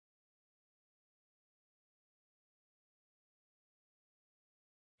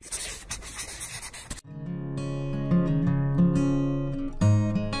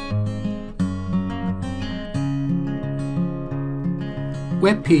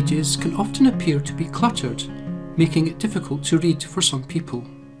Web pages can often appear to be cluttered, making it difficult to read for some people.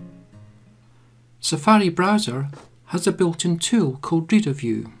 Safari browser has a built-in tool called Reader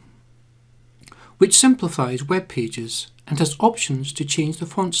View, which simplifies web pages and has options to change the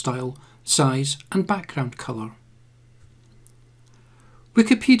font style, size and background colour.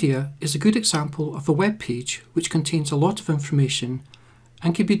 Wikipedia is a good example of a web page which contains a lot of information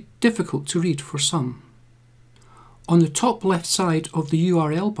and can be difficult to read for some. On the top left side of the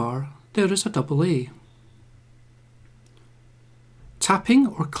URL bar there is a double A. Tapping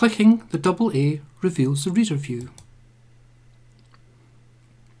or clicking the double A reveals the Reader View.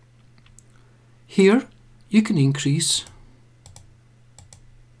 Here you can increase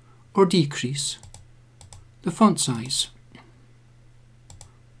or decrease the font size.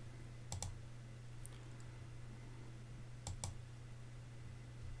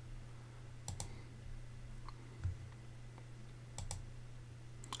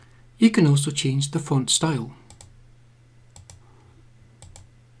 You can also change the font style.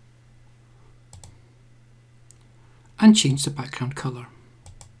 And change the background colour.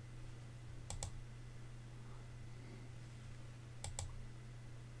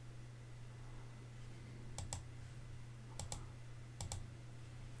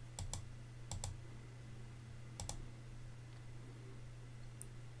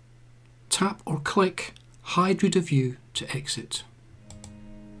 Tap or click Hide Reader View to exit.